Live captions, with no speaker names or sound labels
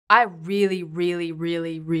I really, really,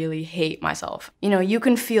 really, really hate myself. You know, you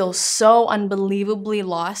can feel so unbelievably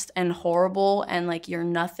lost and horrible and like you're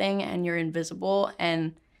nothing and you're invisible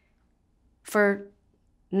and for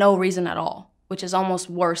no reason at all, which is almost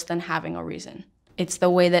worse than having a reason. It's the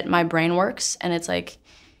way that my brain works and it's like,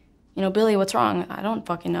 you know, Billy, what's wrong? I don't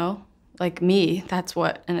fucking know. Like me, that's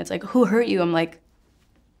what, and it's like, who hurt you? I'm like,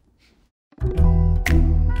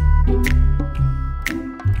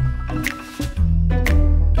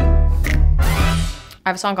 I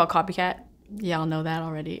have a song called Copycat. Y'all know that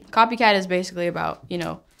already. Copycat is basically about, you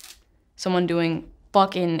know, someone doing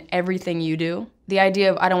fucking everything you do. The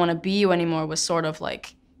idea of I don't want to be you anymore was sort of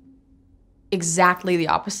like exactly the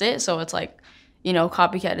opposite. So it's like, you know,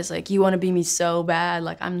 Copycat is like, you want to be me so bad,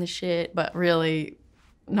 like I'm the shit, but really,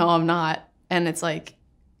 no, I'm not. And it's like,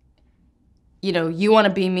 you know, you want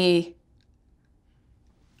to be me.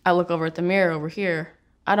 I look over at the mirror over here.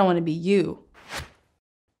 I don't want to be you.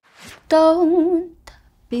 Don't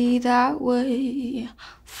be that way,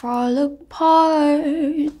 fall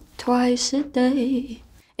apart twice a day.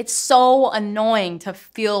 It's so annoying to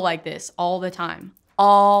feel like this all the time.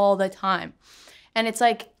 And it's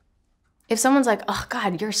like, if someone's like, oh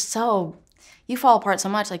God, you fall apart so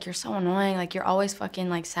much, like you're so annoying, like you're always fucking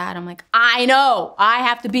like sad. I'm like, I know, I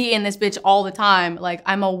have to be in this bitch all the time. Like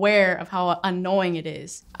I'm aware of how annoying it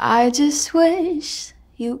is. I just wish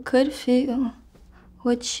you could feel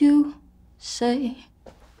what you say.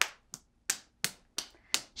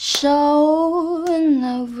 Show and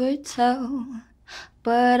never tell,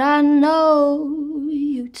 but I know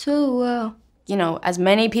you too well. You know, as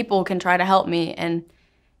many people can try to help me and,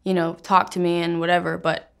 you know, talk to me and whatever,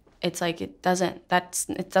 but it's like it doesn't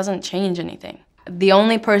change anything. The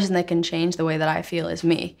only person that can change the way that I feel is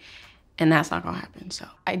me, and that's not gonna happen. So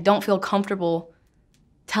I don't feel comfortable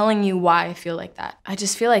telling you why I feel like that. I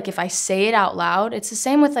just feel like if I say it out loud, it's the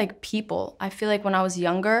same with like people. I feel like when I was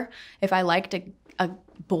younger, if I liked a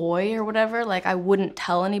boy or whatever, like I wouldn't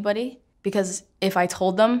tell anybody because if I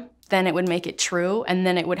told them, then it would make it true and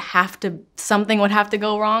then something would have to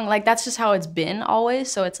go wrong. Like that's just how it's been always.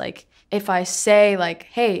 So it's like, if I say like,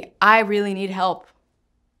 hey, I really need help.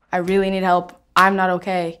 I'm not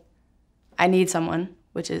okay. I need someone,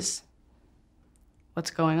 which is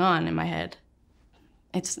what's going on in my head.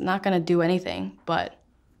 It's not gonna do anything but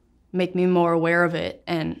make me more aware of it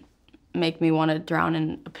and make me wanna drown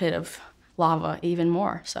in a pit of lava even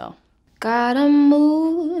more, so. Got a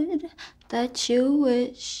mood that you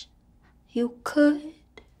wish you could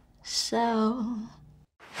sell.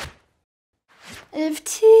 If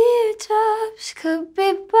teardrops could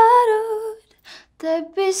be bottled,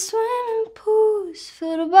 there'd be swimming pools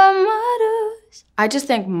filled by models. I just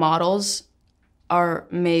think models are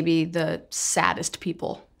maybe the saddest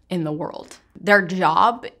people in the world. Their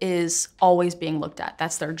job is always being looked at.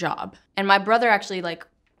 That's their job. And my brother actually like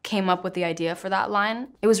came up with the idea for that line.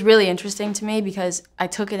 It was really interesting to me because I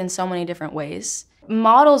took it in so many different ways.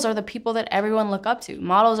 Models are the people that everyone look up to.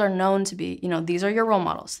 Models are known to be, you know, these are your role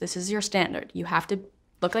models. This is your standard. You have to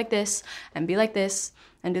look like this and be like this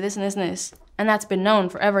and do this and this and this. And that's been known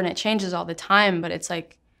forever and it changes all the time, but it's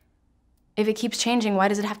like, if it keeps changing, why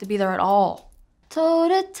does it have to be there at all?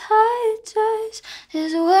 Told a tight dress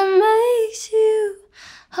is what makes you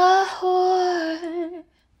a whore.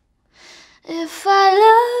 If I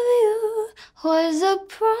love you was a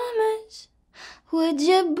promise, would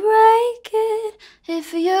you break it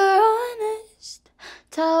if you're honest?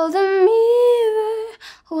 Tell the mirror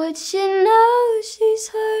what she knows she's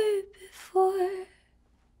heard before.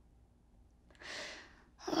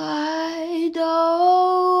 I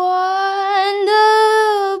don't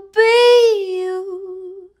wanna be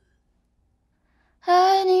you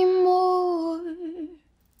anymore.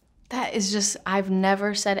 That is just, I've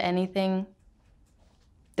never said anything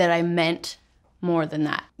that I meant more than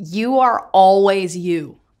that. You are always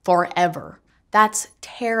you, forever. That's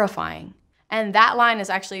terrifying. And that line is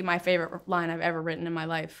actually my favorite line I've ever written in my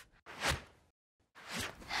life.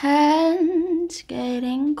 Hands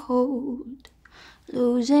getting cold,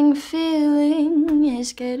 losing feeling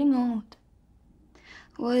is getting old.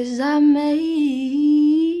 Was I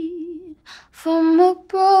made from a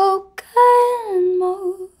broken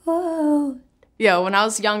mold? Yeah, when I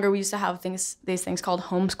was younger, we used to have these things called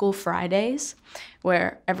homeschool Fridays,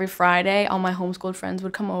 where every Friday, all my homeschooled friends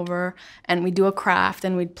would come over and we'd do a craft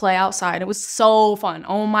and we'd play outside. It was so fun.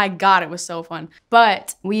 Oh my God, it was so fun.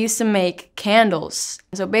 But we used to make candles.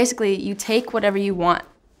 So basically, you take whatever you want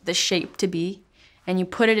the shape to be and you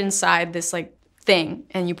put it inside this like thing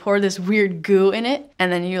and you pour this weird goo in it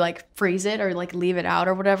and then you like freeze it or like leave it out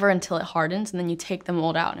or whatever until it hardens and then you take the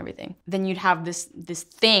mold out and everything. Then you'd have this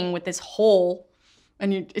thing with this hole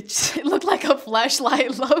And it looked like a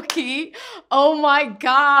fleshlight, low-key. Oh my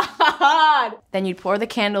God. Then you'd pour the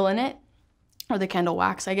candle in it, or the candle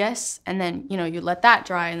wax, I guess, and then, you know, you'd let that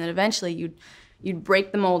dry, and then eventually you'd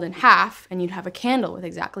break the mold in half, and you'd have a candle with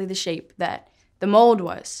exactly the shape that the mold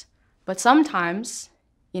was. But sometimes,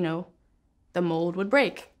 you know, the mold would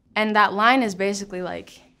break. And that line is basically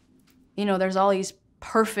like, you know, there's all these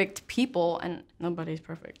perfect people, and nobody's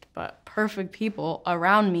perfect, but perfect people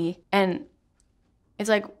around me, and it's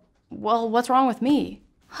like, well, what's wrong with me?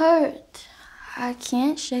 Hurt, I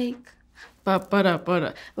can't shake.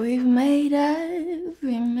 We've made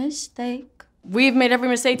every mistake. We've made every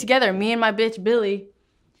mistake together, me and my bitch, Billie.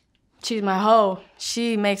 She's my hoe.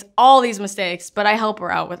 She makes all these mistakes, but I help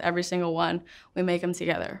her out with every single one. We make them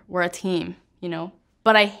together. We're a team, you know?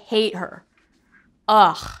 But I hate her.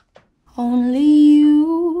 Ugh. Only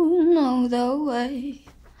you know the way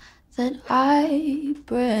that I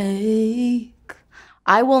break.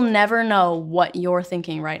 I will never know what you're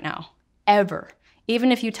thinking right now, ever.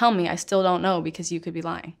 Even if you tell me, I still don't know because you could be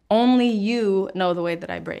lying. Only you know the way that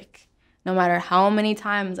I break. No matter how many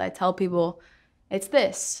times I tell people, it's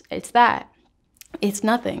this, it's that, it's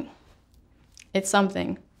nothing, it's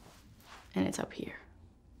something, and it's up here.